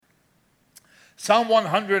Psalm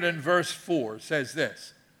 100 and verse 4 says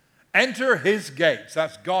this: enter his gates,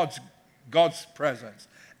 that's God's presence.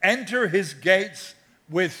 Enter his gates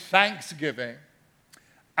with thanksgiving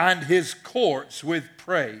and his courts with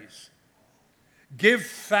praise. Give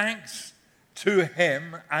thanks to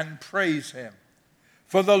him and praise him.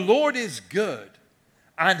 For the Lord is good,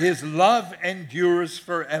 and his love endures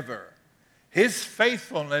forever. His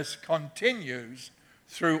faithfulness continues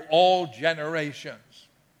through all generations.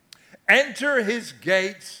 Enter his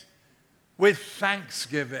gates with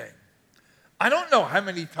thanksgiving. I don't know how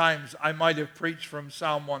many times I might have preached from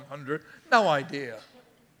Psalm 100. No idea.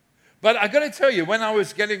 But I got to tell you, when I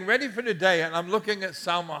was getting ready for today and I'm looking at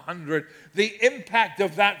Psalm 100, the impact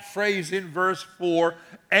of that phrase in verse 4,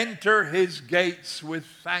 enter his gates with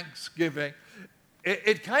thanksgiving,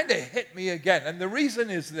 it kind of hit me again. And the reason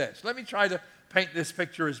is this. Let me try to paint this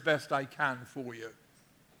picture as best I can for you.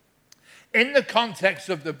 In the context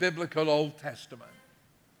of the biblical Old Testament,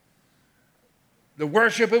 the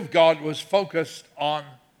worship of God was focused on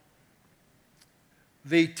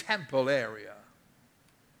the temple area.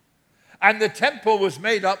 And the temple was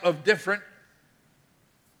made up of different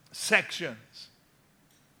sections.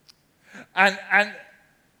 And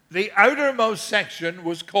the outermost section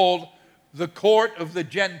was called the court of the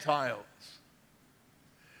Gentiles.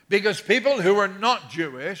 Because people who were not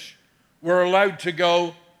Jewish were allowed to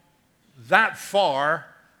go that far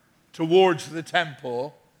towards the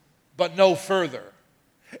temple, but no further.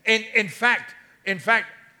 In fact, in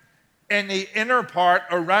the inner part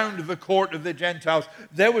around the court of the Gentiles,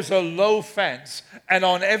 there was a low fence, and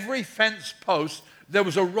on every fence post there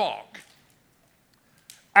was a rock.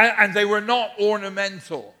 And they were not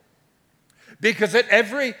ornamental. Because at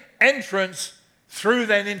every entrance through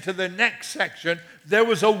then into the next section, there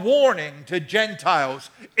was a warning to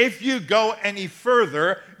Gentiles: if you go any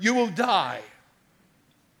further, you will die.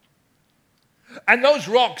 And those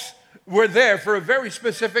rocks were there for a very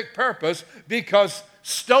specific purpose, because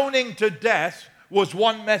stoning to death was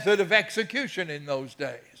one method of execution in those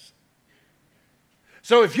days.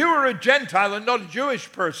 So if you were a Gentile and not a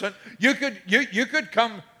Jewish person, you could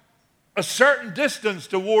come a certain distance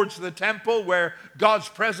towards the temple where God's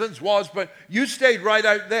presence was, but you stayed right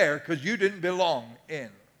out there because you didn't belong in.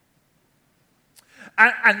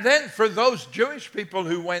 And then for those Jewish people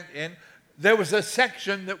who went in, there was a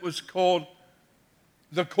section that was called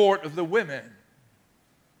the court of the women.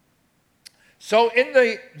 So in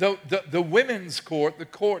the women's court, the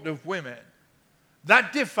court of women,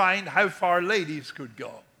 that defined how far ladies could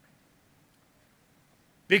go.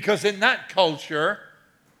 Because in that culture,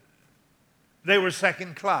 they were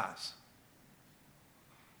second class.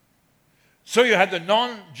 So you had the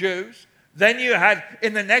non-Jews. Then you had,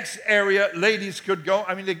 in the next area, ladies could go.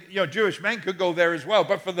 I mean, Jewish men could go there as well.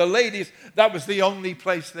 But for the ladies, that was the only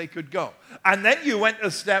place they could go. And then you went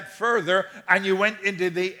a step further, and you went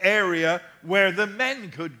into the area where the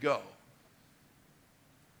men could go.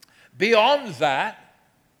 Beyond that,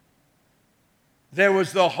 there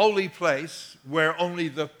was the holy place where only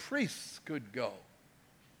the priests could go.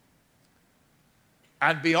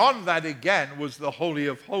 And beyond that again was the Holy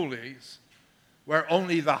of Holies, where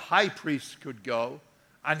only the high priest could go,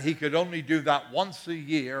 and he could only do that once a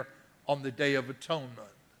year on the Day of Atonement.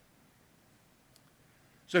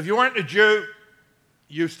 So if you weren't a Jew,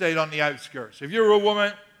 you stayed on the outskirts. If you were a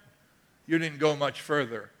woman, you didn't go much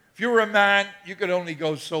further. If you were a man, you could only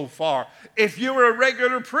go so far. If you were a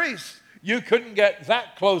regular priest, you couldn't get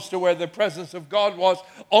that close to where the presence of God was.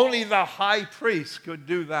 Only the high priest could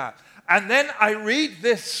do that. And then I read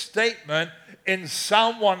this statement in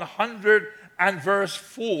Psalm 100 and verse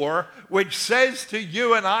 4, which says to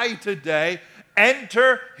you and I today,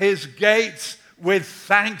 enter his gates with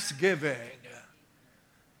thanksgiving.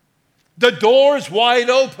 The door's wide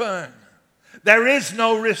open. There is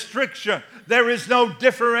no restriction. There is no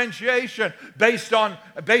differentiation based on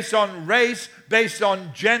race, based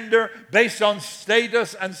on gender, based on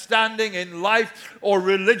status and standing in life or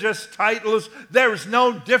religious titles. There is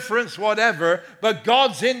no difference whatever. But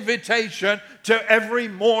God's invitation to every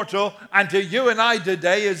mortal and to you and I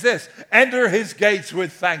today is this: enter his gates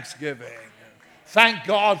with thanksgiving. Thank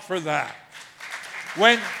God for that.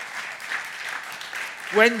 When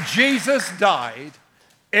Jesus died,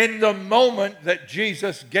 in the moment that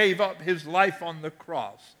Jesus gave up his life on the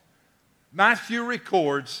cross, Matthew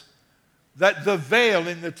records that the veil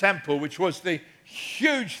in the temple, which was the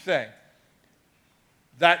huge thing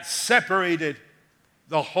that separated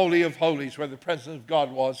the Holy of Holies, where the presence of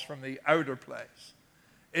God was, from the outer place,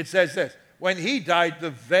 it says this: when he died,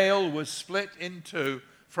 the veil was split in two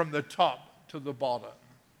from the top to the bottom.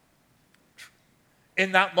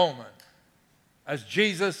 In that moment, as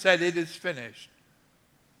Jesus said, "It is finished,"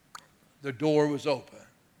 The door was open.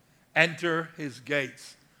 Enter his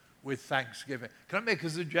gates with thanksgiving. Can I make a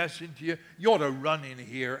suggestion to you? You ought to run in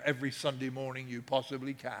here every Sunday morning you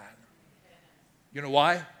possibly can. You know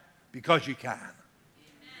why? Because you can.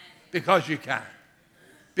 Because you can.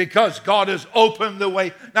 Because God has opened the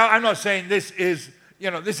way. Now, I'm not saying this is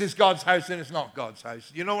God's house and it's not God's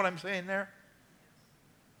house. You know what I'm saying there?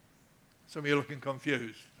 Some of you are looking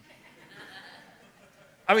confused.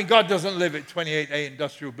 I mean, God doesn't live at 28A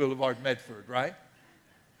Industrial Boulevard, Medford, right?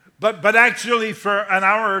 But actually, for an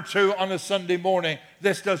hour or two on a Sunday morning,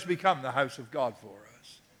 this does become the house of God for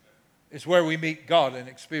us. It's where we meet God and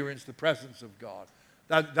experience the presence of God.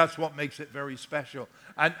 That's what makes it very special.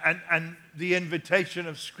 And the invitation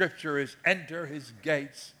of Scripture is enter his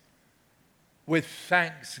gates with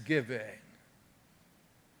thanksgiving.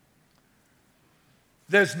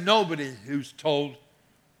 There's nobody who's told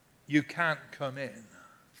you can't come in.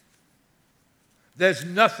 There's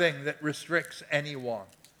nothing that restricts anyone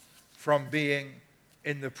from being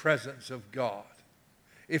in the presence of God.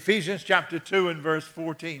 Ephesians chapter 2 and verse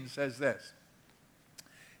 14 says this.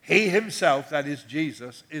 He himself, that is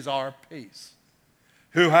Jesus, is our peace,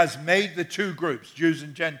 who has made the two groups, Jews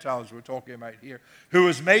and Gentiles we're talking about here, who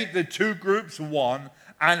has made the two groups one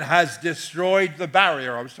and has destroyed the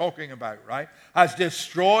barrier I was talking about, right? Has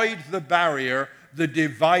destroyed the barrier, the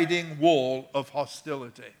dividing wall of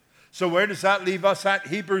hostility. So where does that leave us at?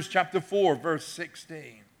 Hebrews chapter 4, verse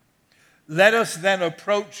 16. Let us then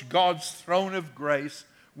approach God's throne of grace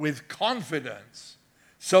with confidence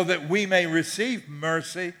so that we may receive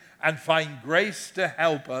mercy and find grace to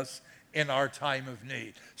help us in our time of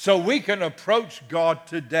need. So we can approach God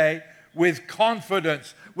today with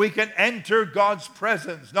confidence. We can enter God's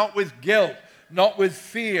presence, not with guilt, not with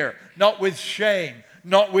fear, not with shame,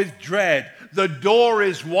 not with dread. The door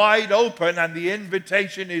is wide open and the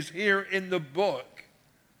invitation is here in the book.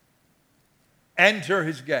 Enter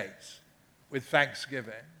his gates with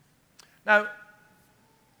thanksgiving. Now,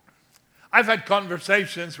 I've had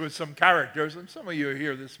conversations with some characters, and some of you are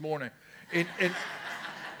here this morning,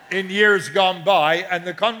 in years gone by, and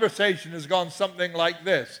the conversation has gone something like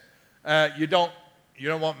this. You don't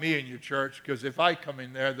want me in your church, because if I come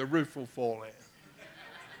in there, the roof will fall in.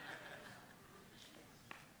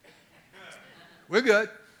 We're good.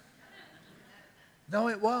 No,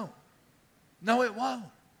 it won't. No, it won't.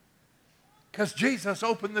 Because Jesus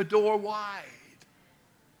opened the door wide.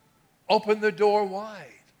 Opened the door wide.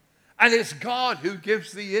 And it's God who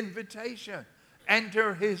gives the invitation.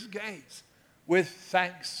 Enter his gates with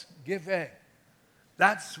thanksgiving.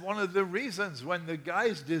 That's one of the reasons when the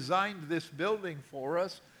guys designed this building for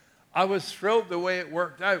us, I was thrilled the way it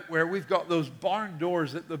worked out, where we've got those barn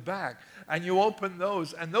doors at the back, and you open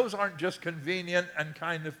those, and those aren't just convenient and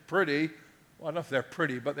kind of pretty. Well, I don't know if they're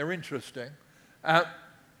pretty, but they're interesting.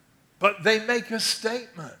 But they make a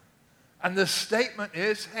statement. And the statement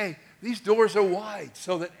is, hey, these doors are wide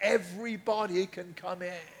so that everybody can come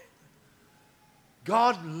in.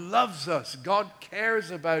 God loves us. God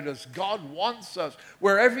cares about us. God wants us.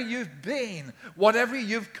 Wherever you've been, whatever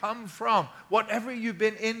you've come from, whatever you've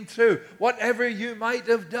been into, whatever you might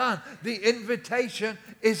have done, the invitation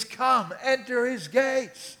is come. Enter his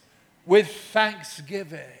gates with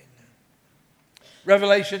thanksgiving.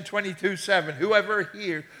 Revelation 22:7. Whoever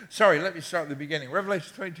hears, let me start at the beginning.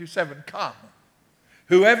 Revelation 22:7, come.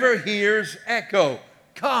 Whoever hears, echo,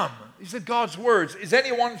 come. These are God's words. Is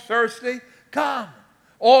anyone thirsty? Come.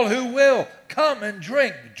 All who will, come and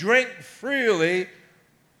drink. Drink freely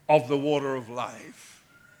of the water of life.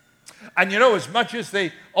 And you know, as much as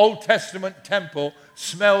the Old Testament temple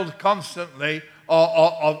smelled constantly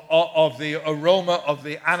of the aroma of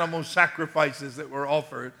the animal sacrifices that were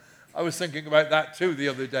offered, I was thinking about that too the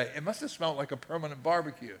other day. It must have smelled like a permanent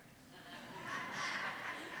barbecue.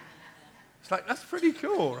 It's like, that's pretty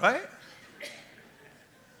cool, right?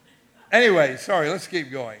 Anyway, let's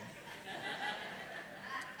keep going.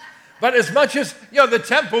 But as much as, the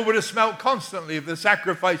temple would have smelled constantly of the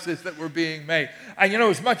sacrifices that were being made. And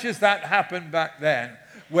as much as that happened back then,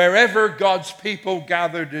 wherever God's people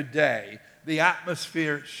gather today, the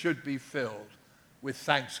atmosphere should be filled with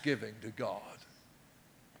thanksgiving to God.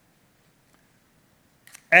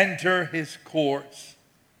 Enter his courts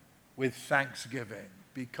with thanksgiving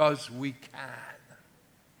because we can.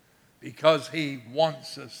 Because he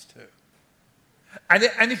wants us to. And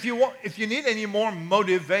if you need any more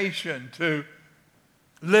motivation to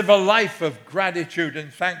live a life of gratitude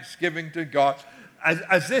and thanksgiving to God,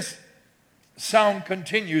 as this psalm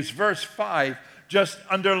continues, verse 5 just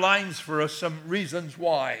underlines for us some reasons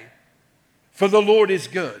why. For the Lord is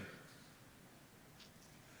good.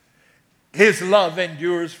 His love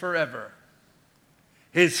endures forever.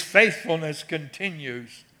 His faithfulness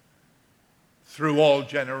continues through all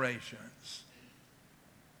generations.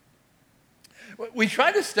 We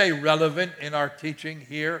try to stay relevant in our teaching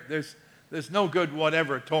here. There's no good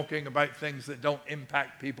whatever talking about things that don't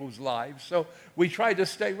impact people's lives. So we try to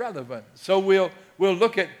stay relevant. So we'll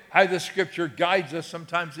look at how the Scripture guides us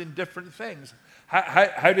sometimes in different things.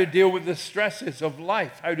 How to deal with the stresses of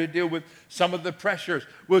life, how to deal with some of the pressures.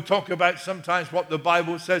 We'll talk about sometimes what the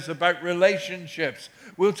Bible says about relationships.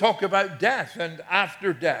 We'll talk about death and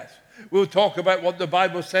after death. We'll talk about what the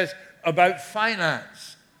Bible says about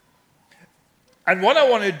finance. And what I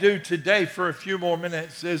want to do today for a few more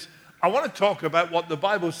minutes is I want to talk about what the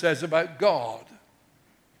Bible says about God.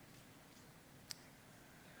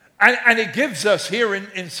 And it gives us here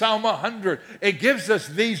in Psalm 100, it gives us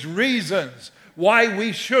these reasons why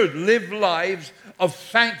we should live lives of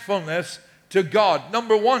thankfulness to God.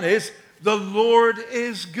 Number one is, the Lord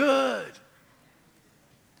is good.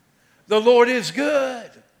 The Lord is good.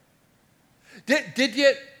 Did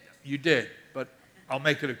you? You did, but I'll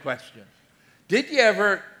make it a question. Did you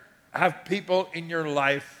ever have people in your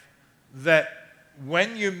life that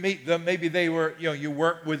when you meet them, maybe they were, you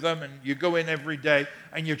work with them and you go in every day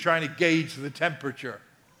and you're trying to gauge the temperature,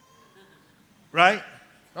 right?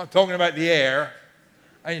 Not talking about the air.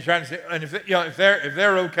 And you're trying to say, and if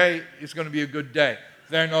they're okay, it's going to be a good day. If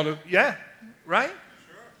they're not, yeah, right?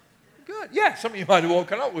 Sure. Good. Yeah, some of you might have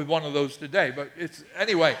woken up with one of those today, but it's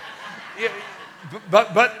anyway.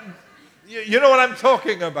 But you know what I'm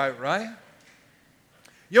talking about, right?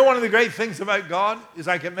 You know, one of the great things about God is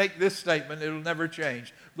I can make this statement, it'll never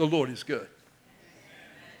change. The Lord is good.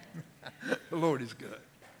 The Lord is good.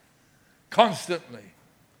 Constantly,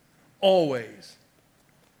 always,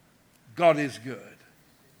 God is good.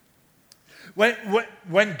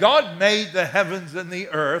 When God made the heavens and the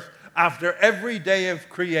earth, after every day of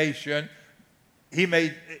creation, he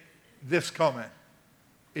made this comment.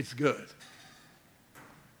 It's good.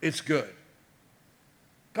 It's good.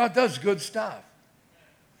 God does good stuff.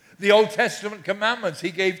 The Old Testament commandments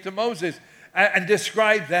he gave to Moses and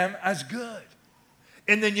described them as good.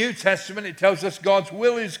 In the New Testament, it tells us God's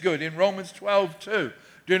will is good. In Romans 12:2,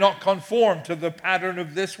 do not conform to the pattern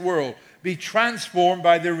of this world. Be transformed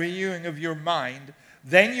by the renewing of your mind.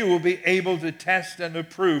 Then you will be able to test and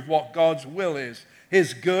approve what God's will is.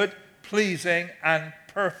 His good, pleasing, and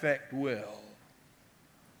perfect will.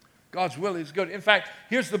 God's will is good. In fact,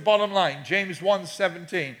 here's the bottom line. James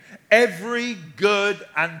 1:17. Every good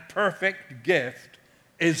and perfect gift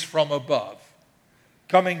is from above,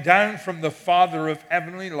 coming down from the Father of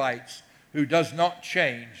heavenly lights, who does not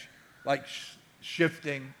change like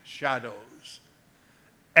shifting shadows.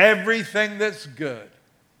 Everything that's good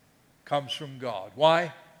comes from God.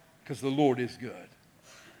 Why? Because the Lord is good.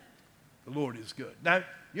 The Lord is good. Now,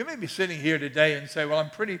 you may be sitting here today and say, well, I'm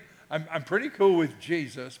pretty cool with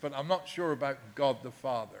Jesus, but I'm not sure about God the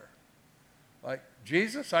Father. Like,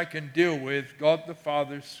 Jesus I can deal with, God the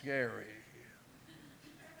Father's scary.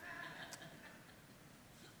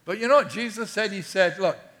 But you know what Jesus said? He said,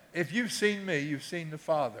 look, if you've seen me, you've seen the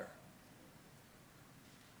Father.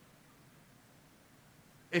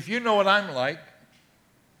 If you know what I'm like,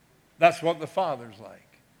 that's what the Father's like.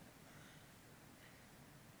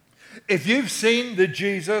 If you've seen the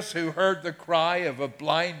Jesus who heard the cry of a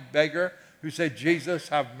blind beggar who said, Jesus,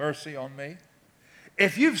 have mercy on me.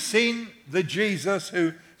 If you've seen the Jesus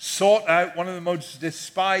who sought out one of the most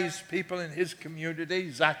despised people in his community,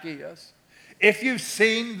 Zacchaeus. If you've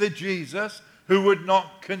seen the Jesus who would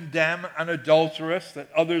not condemn an adulteress that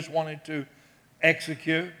others wanted to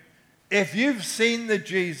execute. If you've seen the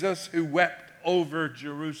Jesus who wept over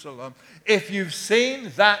Jerusalem, if you've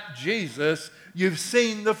seen that Jesus, you've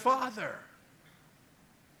seen the Father.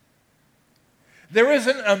 There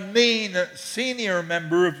isn't a mean senior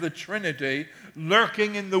member of the Trinity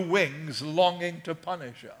lurking in the wings longing to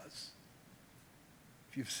punish us.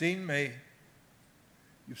 If you've seen me,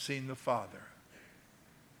 you've seen the Father.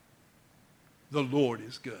 The Lord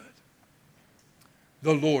is good.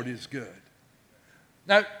 The Lord is good.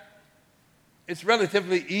 Now, it's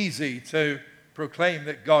relatively easy to proclaim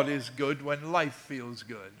that God is good when life feels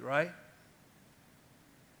good, right?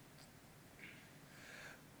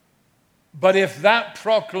 But if that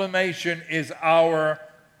proclamation is our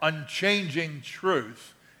unchanging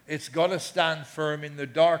truth, it's got to stand firm in the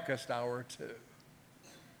darkest hour too.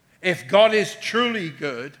 If God is truly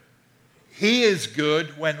good, he is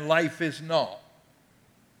good when life is not.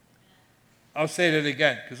 I'll say that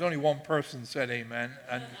again, because only one person said amen,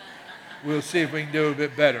 and we'll see if we can do a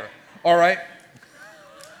bit better. All right?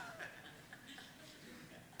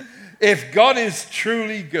 If God is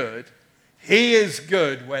truly good, he is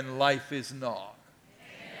good when life is not.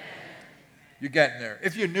 You're getting there.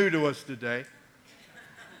 If you're new to us today,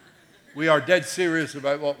 we are dead serious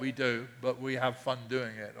about what we do, but we have fun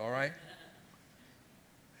doing it, all right?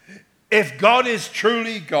 If God is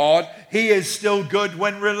truly God, He is still good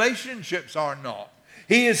when relationships are not.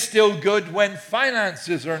 He is still good when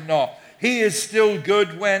finances are not. He is still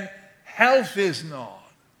good when health is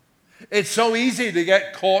not. It's so easy to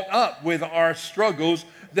get caught up with our struggles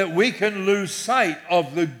that we can lose sight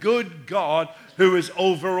of the good God who is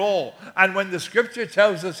over all. And when the scripture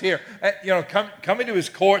tells us here, come into his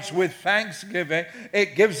courts with thanksgiving,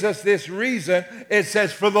 it gives us this reason. It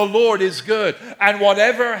says, for the Lord is good. And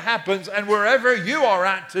whatever happens, and wherever you are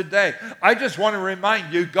at today, I just want to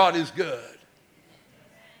remind you, God is good.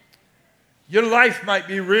 Your life might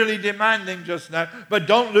be really demanding just now, but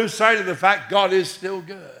don't lose sight of the fact God is still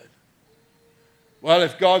good. Well,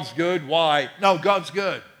 if God's good, why? No, God's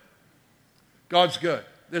good. God's good.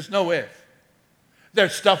 There's no if.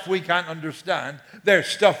 There's stuff we can't understand. There's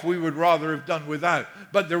stuff we would rather have done without.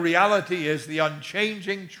 But the reality is, the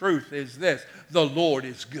unchanging truth is this: the Lord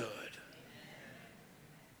is good.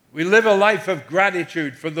 We live a life of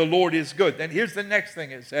gratitude, for the Lord is good. Then here's the next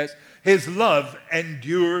thing it says: His love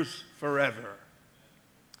endures forever.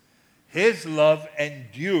 His love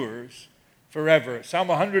endures forever. Psalm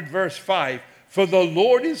 100 verse 5, for the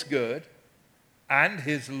Lord is good, and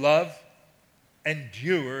his love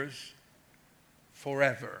endures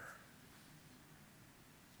forever.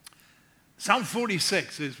 Psalm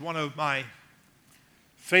 46 is one of my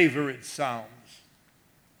favorite psalms.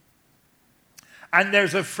 And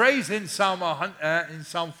there's a phrase in Psalm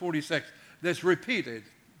 46 that's repeated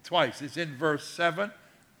twice. It's in verse 7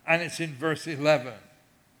 and it's in verse 11.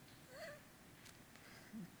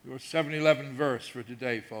 Your 7-11 verse for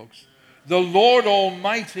today, folks. The Lord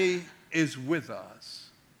Almighty is with us.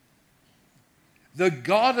 The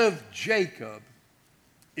God of Jacob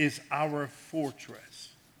is our fortress.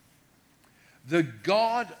 The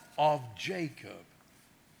God of Jacob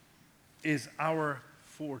is our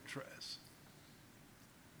fortress.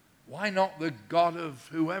 Why not the God of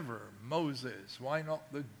whoever? Moses. Why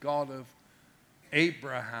not the God of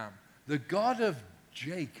Abraham? The God of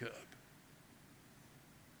Jacob.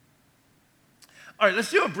 All right,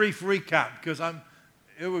 let's do a brief recap, because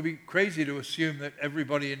it would be crazy to assume that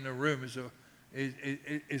everybody in the room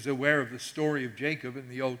is aware of the story of Jacob in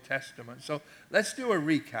the Old Testament. So let's do a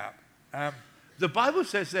recap. The Bible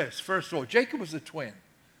says this, first of all: Jacob was a twin.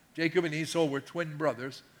 Jacob and Esau were twin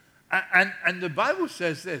brothers. And the Bible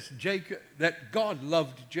says this, that God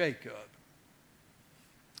loved Jacob.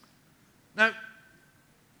 Now,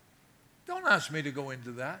 don't ask me to go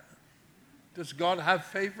into that. Does God have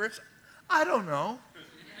favorites? I don't know.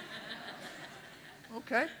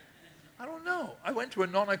 Okay. I don't know. I went to a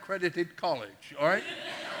non-accredited college, all right?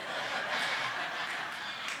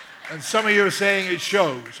 And some of you are saying it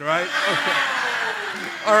shows, right? Okay.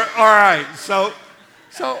 All right. So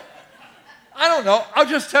I don't know. I'll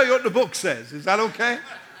just tell you what the book says. Is that okay?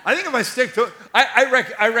 I think if I stick to it,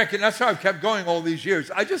 I reckon that's how I've kept going all these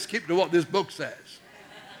years. I just keep to what this book says.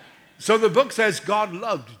 So the book says God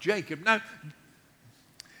loved Jacob. Now,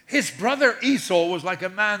 his brother Esau was like a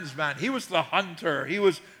man's man. He was the hunter. He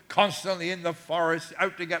was constantly in the forest,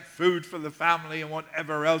 out to get food for the family and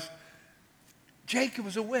whatever else. Jacob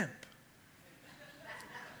was a wimp.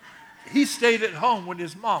 He stayed at home with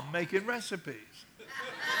his mom making recipes.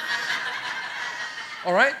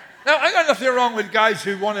 All right? Now, I got nothing wrong with guys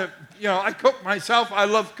who want to, I cook myself. I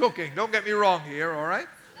love cooking. Don't get me wrong here, all right?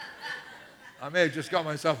 I may have just got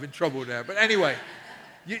myself in trouble there. But anyway,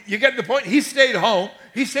 you get the point. He stayed home.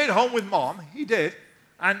 He stayed home with mom. He did.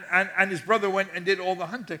 And his brother went and did all the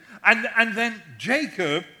hunting. And then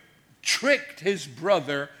Jacob tricked his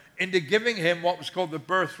brother into giving him what was called the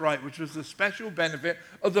birthright, which was the special benefit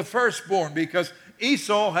of the firstborn, because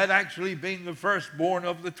Esau had actually been the firstborn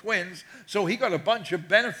of the twins, so he got a bunch of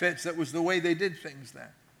benefits. That was the way they did things then.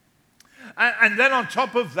 And then on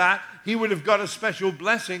top of that, he would have got a special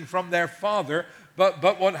blessing from their father,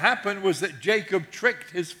 but what happened was that Jacob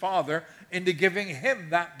tricked his father into giving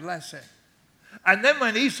him that blessing. And then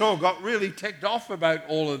when Esau got really ticked off about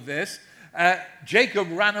all of this, Jacob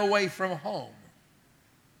ran away from home.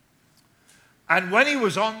 And when he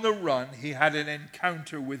was on the run, he had an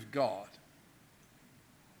encounter with God.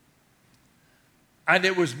 And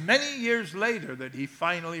it was many years later that he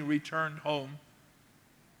finally returned home.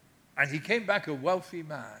 And he came back a wealthy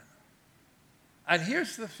man. And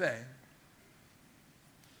here's the thing.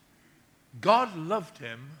 God loved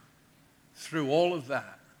him through all of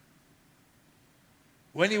that,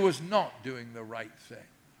 when he was not doing the right thing,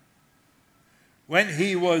 when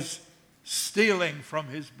he was stealing from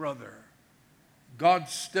his brother, God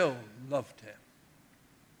still loved him.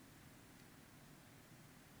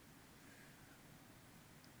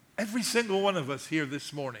 Every single one of us here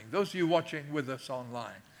this morning, those of you watching with us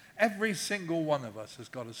online, every single one of us has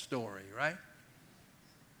got a story, right?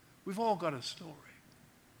 We've all got a story.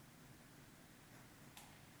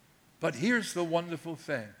 But here's the wonderful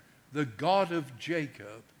thing. The God of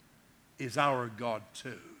Jacob is our God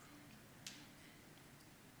too.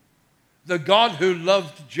 The God who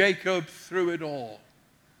loved Jacob through it all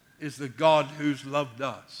is the God who's loved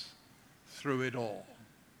us through it all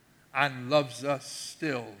and loves us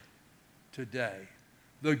still today.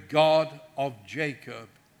 The God of Jacob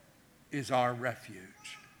is our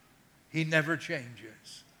refuge. He never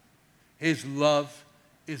changes. His love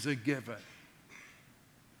is a given.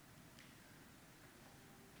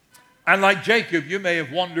 And like Jacob, you may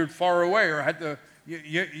have wandered far away or had to,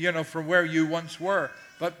 from where you once were.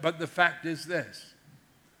 But the fact is this.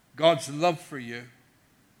 God's love for you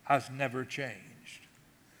has never changed.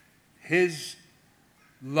 His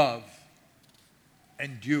love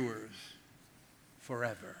endures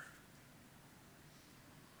forever.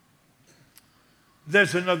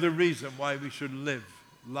 There's another reason why we should live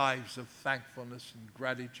lives of thankfulness and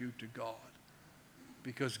gratitude to God.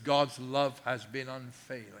 Because God's love has been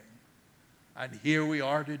unfailing. And here we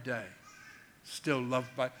are today, still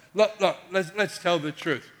loved by... Look, let's tell the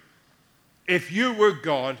truth. If you were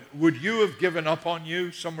God, would you have given up on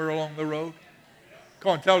you somewhere along the road?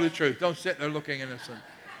 Come on, tell the truth. Don't sit there looking innocent.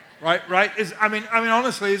 Right? I mean,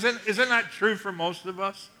 honestly, isn't that true for most of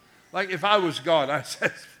us? Like, if I was God, I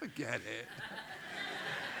said, forget it.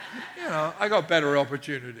 I got better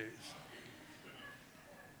opportunities.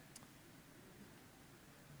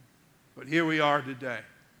 But here we are today,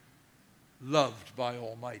 loved by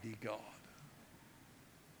Almighty God.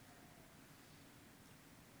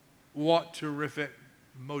 What terrific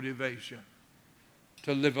motivation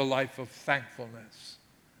to live a life of thankfulness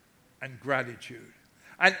and gratitude.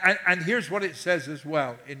 And here's what it says as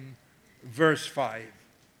well in verse 5.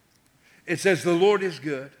 It says, the Lord is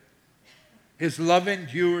good. His love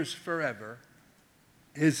endures forever.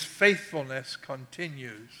 His faithfulness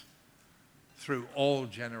continues through all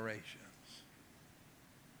generations.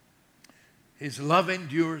 His love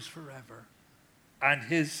endures forever, and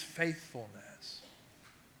his faithfulness.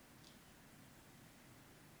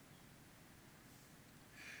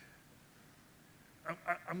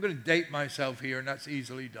 I'm going to date myself here, and that's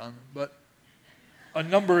easily done, but a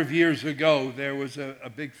number of years ago, there was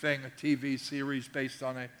a big thing, a TV series based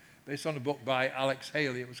on a book by Alex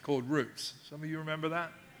Haley. It was called Roots. Some of you remember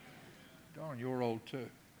that? Darn, you're old too.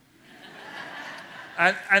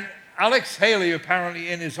 And Alex Haley, apparently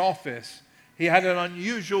in his office, he had an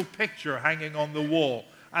unusual picture hanging on the wall.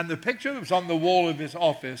 And the picture that was on the wall of his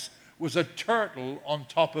office was a turtle on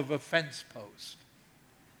top of a fence post.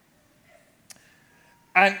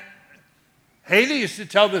 And Haley used to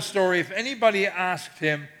tell the story, if anybody asked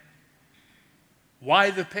him,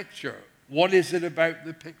 why the picture? What is it about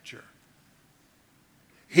the picture?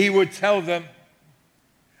 He would tell them,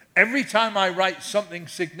 every time I write something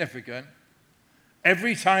significant,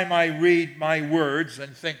 every time I read my words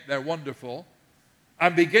and think they're wonderful,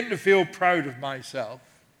 and begin to feel proud of myself,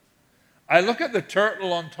 I look at the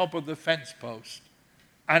turtle on top of the fence post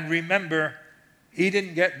and remember he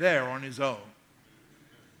didn't get there on his own.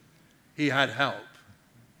 He had help.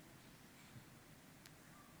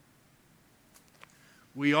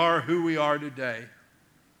 We are who we are today,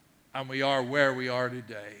 and we are where we are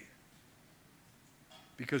today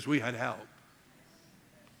because we had help.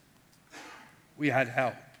 We had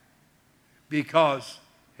help because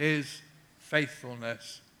his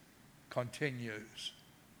faithfulness continues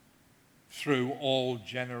through all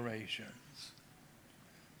generations.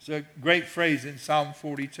 It's a great phrase in Psalm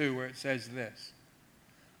 42 where it says this,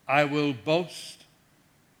 I will boast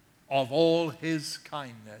of all his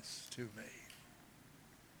kindness to me.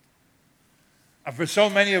 And for so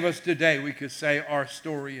many of us today, we could say our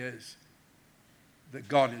story is that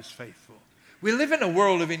God is faithful. We live in a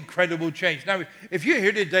world of incredible change. Now, if you're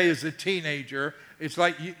here today as a teenager, it's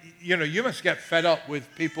like, you must get fed up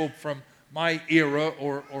with people from my era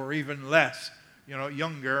or even less,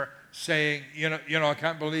 younger, saying, I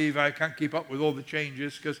can't believe I can't keep up with all the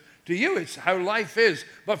changes, because to you it's how life is.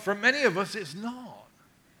 But for many of us, it's not.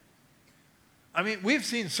 I mean, we've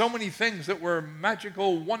seen so many things that were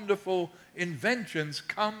magical, wonderful inventions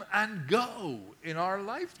come and go in our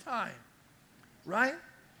lifetime, right?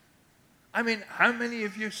 I mean, how many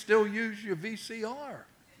of you still use your VCR?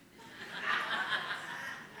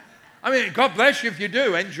 I mean, God bless you if you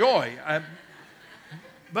do. Enjoy.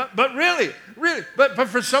 But really, but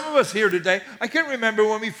for some of us here today, I can remember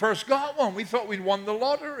when we first got one, we thought we'd won the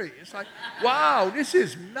lottery. It's like, wow, this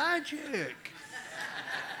is magic.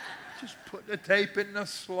 Just put the tape in the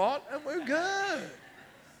slot and we're good.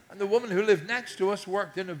 And the woman who lived next to us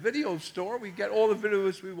worked in a video store. We get all the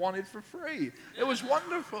videos we wanted for free. It was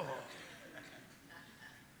wonderful.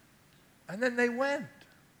 And then they went,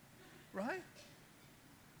 right?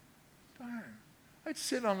 Darn. I'd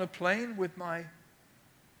sit on a plane with my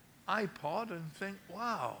iPod and think,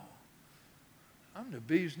 wow, I'm the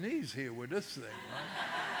bee's knees here with this thing, right?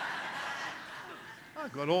 I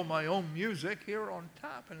got all my own music here on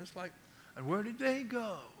tap, and it's like, and where did they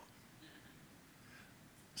go?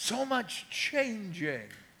 So much changing.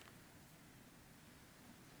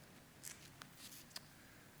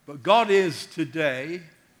 But God is today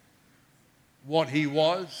what he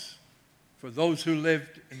was for those who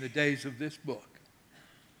lived in the days of this book.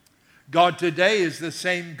 God today is the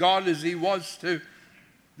same God as he was to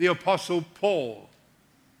the Apostle Paul,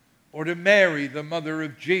 or to Mary, the mother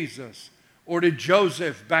of Jesus, or to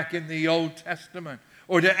Joseph back in the Old Testament,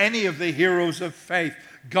 or to any of the heroes of faith.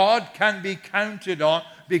 God can be counted on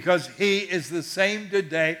because he is the same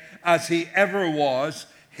today as he ever was.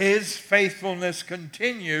 His faithfulness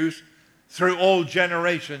continues through all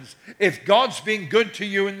generations. If God's been good to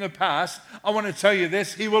you in the past, I want to tell you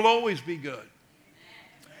this, he will always be good.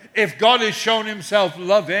 If God has shown himself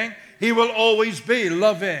loving, he will always be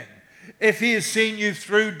loving. If he has seen you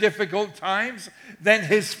through difficult times, then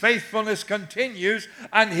his faithfulness continues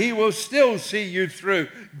and he will still see you through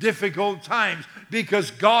difficult times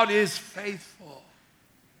because God is faithful.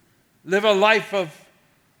 Live a life of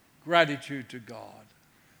gratitude to God.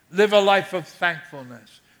 Live a life of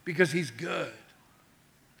thankfulness because he's good.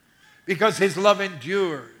 Because his love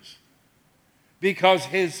endures. Because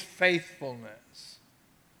his faithfulness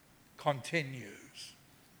continues.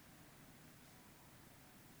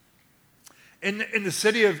 In the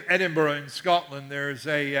city of Edinburgh in Scotland, there's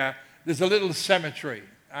a little cemetery,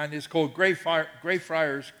 and it's called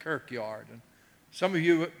Greyfriars Kirkyard. And some of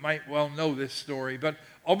you might well know this story, but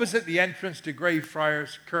opposite the entrance to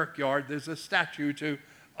Greyfriars Kirkyard, there's a statue to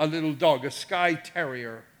a little dog, a Skye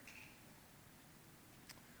Terrier,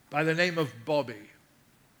 by the name of Bobby.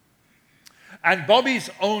 And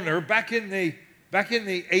Bobby's owner, back in the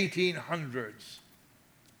 1800s,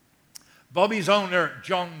 Bobby's owner,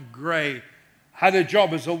 John Gray, had a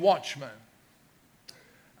job as a watchman.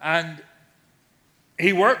 And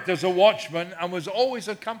he worked as a watchman and was always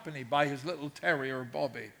accompanied by his little terrier,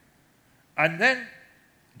 Bobby. And then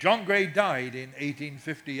John Gray died in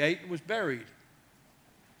 1858 and was buried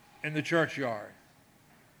in the churchyard.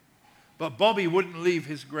 But Bobby wouldn't leave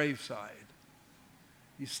his graveside.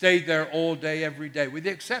 He stayed there all day, every day, with the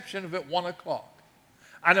exception of at 1 o'clock.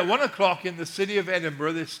 And at 1 o'clock in the city of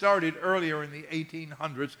Edinburgh, this started earlier in the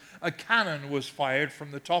 1800s, a cannon was fired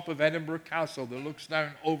from the top of Edinburgh Castle that looks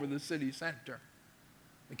down over the city centre.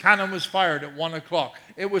 The cannon was fired at 1 o'clock.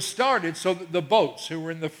 It was started so that the boats who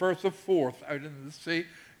were in the Firth of Forth out in the sea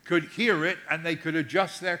could hear it and they could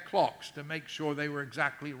adjust their clocks to make sure they were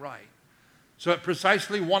exactly right. So at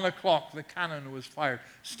precisely 1 o'clock, the cannon was fired.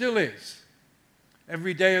 Still is.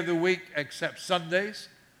 Every day of the week except Sundays,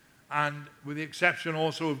 and with the exception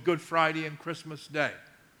also of Good Friday and Christmas Day,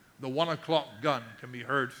 the 1 o'clock gun can be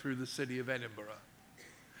heard through the city of Edinburgh.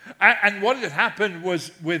 And what had happened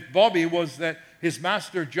was with Bobby was that his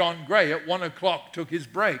master, John Gray, at 1 o'clock took his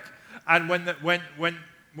break. And when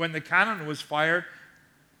the cannon was fired,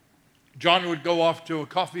 John would go off to a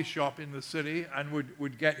coffee shop in the city and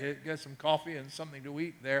would get some coffee and something to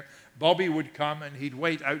eat there. Bobby would come and he'd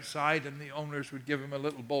wait outside and the owners would give him a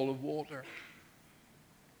little bowl of water.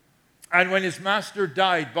 And when his master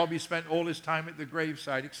died, Bobby spent all his time at the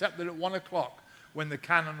graveside, except that at 1 o'clock, when the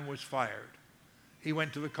cannon was fired, he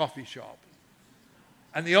went to the coffee shop.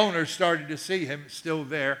 And the owners started to see him still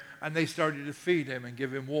there, and they started to feed him and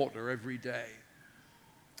give him water every day.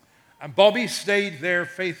 And Bobby stayed there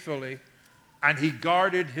faithfully, and he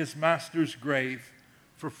guarded his master's grave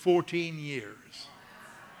for 14 years,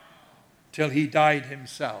 till he died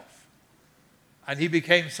himself. And he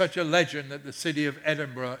became such a legend that the city of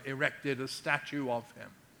Edinburgh erected a statue of him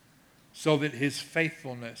so that his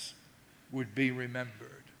faithfulness would be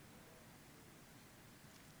remembered.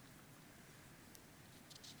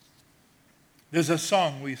 There's a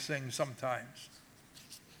song we sing sometimes,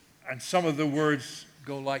 and some of the words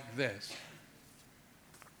go like this.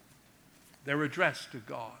 They're addressed to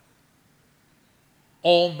God.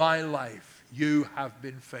 All my life you have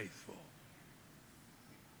been faithful.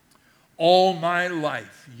 All my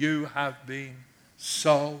life you have been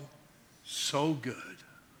so, so good.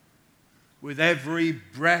 with every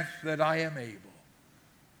breath that I am able,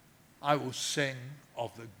 I will sing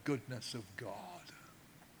of the goodness of God.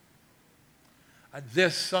 And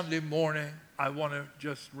this Sunday morning, I want to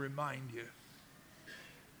just remind you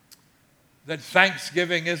that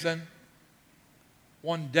Thanksgiving isn't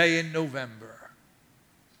one day in November,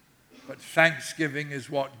 but Thanksgiving is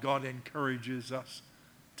what God encourages us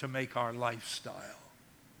to make our lifestyle.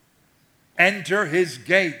 Enter his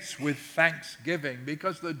gates with thanksgiving,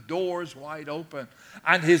 because the door is wide open,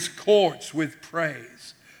 and his courts with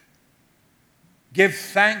praise. Give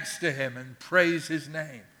thanks to him and praise his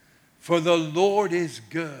name, for the Lord is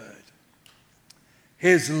good.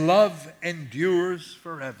 His love endures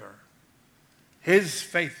forever. His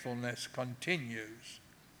faithfulness continues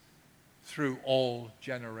through all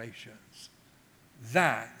generations.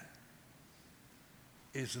 That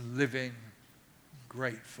is living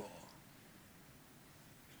grateful.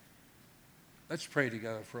 Let's pray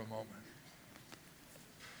together for a moment.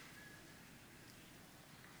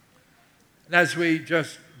 And as we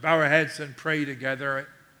just bow our heads and pray together,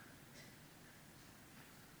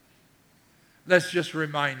 let's just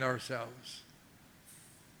remind ourselves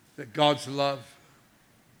that God's love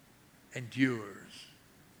endures.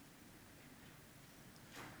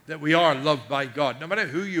 That we are loved by God. No matter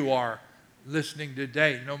who you are listening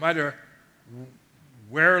today, no matter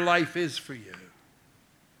where life is for you,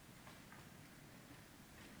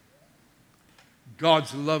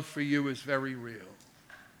 God's love for you is very real.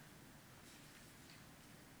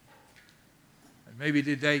 And maybe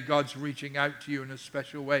today God's reaching out to you in a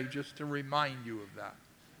special way just to remind you of that.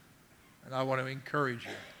 And I want to encourage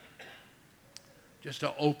you just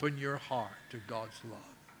to open your heart to God's love.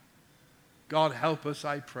 God, help us,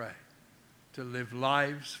 I pray, to live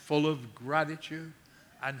lives full of gratitude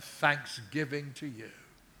and thanksgiving to you.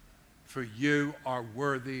 For you are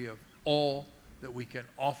worthy of all that we can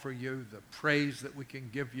offer you, the praise that we can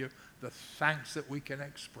give you, the thanks that we can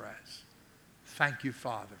express. Thank you,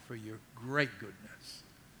 Father, for your great goodness.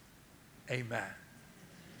 Amen.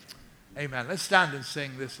 Amen. Let's stand and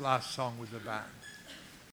sing this last song with the band.